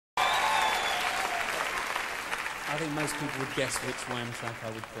I think most people would guess which Wham track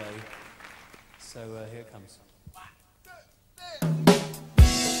I would play. So here it comes.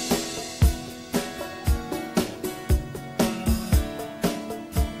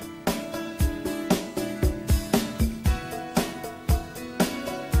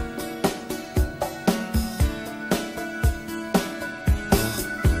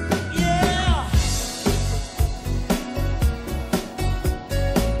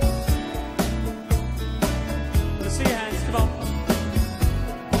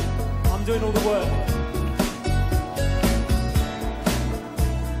 Doing all the work.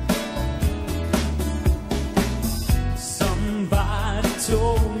 Somebody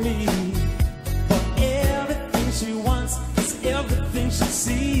told me for everything she wants is everything she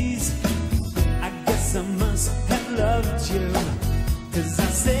sees. I guess I must have loved you, 'cause I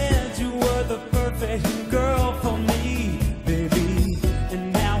said you were the perfect girl for me, baby.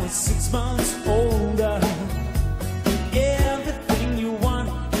 And now it's 6 months older. Everything you want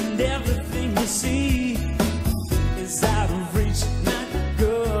and everything you see is out of reach, not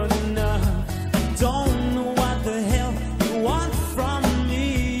good enough. Don't know what the hell you want from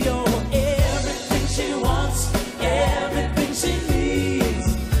me. Oh, everything she wants, everything she needs,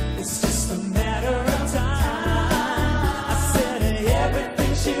 it's just a matter of time. I said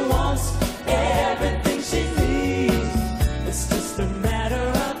everything she wants, everything she needs, it's just a matter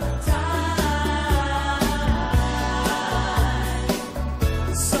of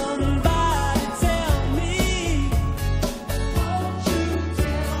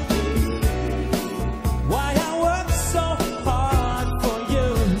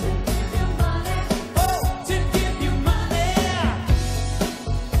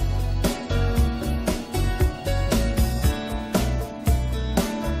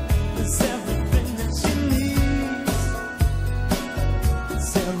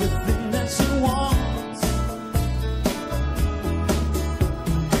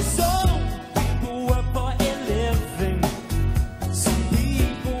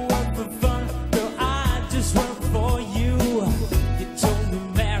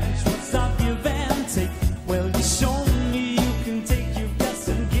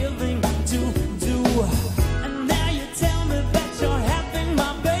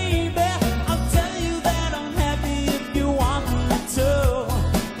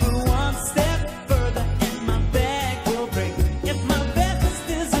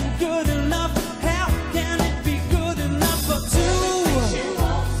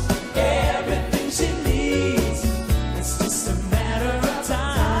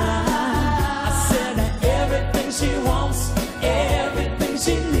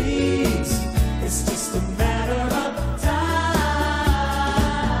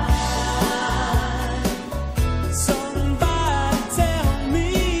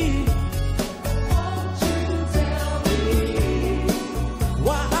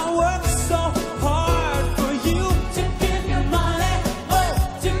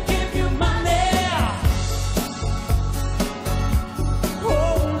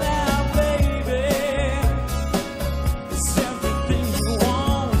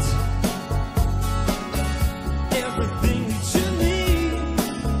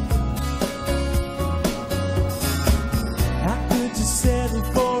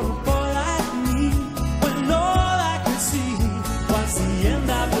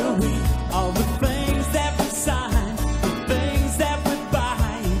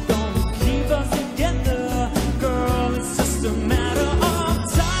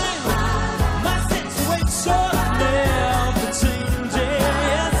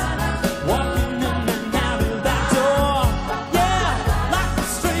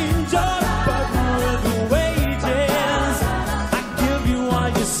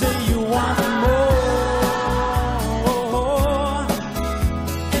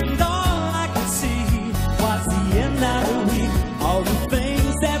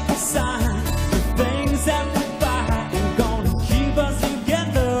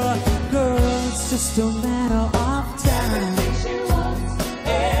just a matter of